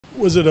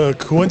Was it a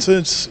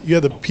coincidence you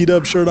had the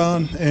P-Dub shirt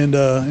on and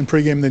in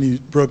pregame, then you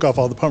broke off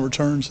all the punt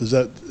returns?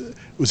 Had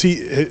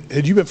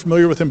you been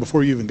familiar with him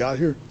before you even got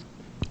here?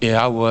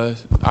 Yeah, I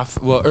was.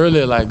 Well,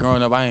 earlier, like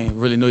growing up, I ain't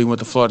really knew he went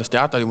to Florida State.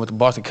 I thought he went to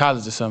Boston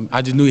College or something.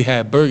 I just knew he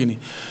had burgundy.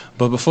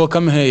 But before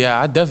coming here, yeah,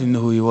 I definitely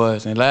knew who he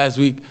was. And last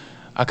week,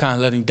 I kind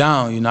of let him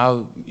down. You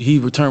know, he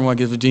returned one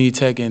against Virginia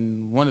Tech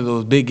in one of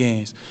those big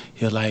games.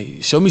 He was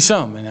like, show me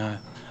something. And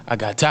I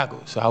got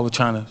tackled. So I was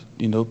trying to,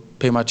 you know,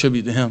 pay my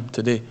tribute to him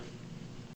today.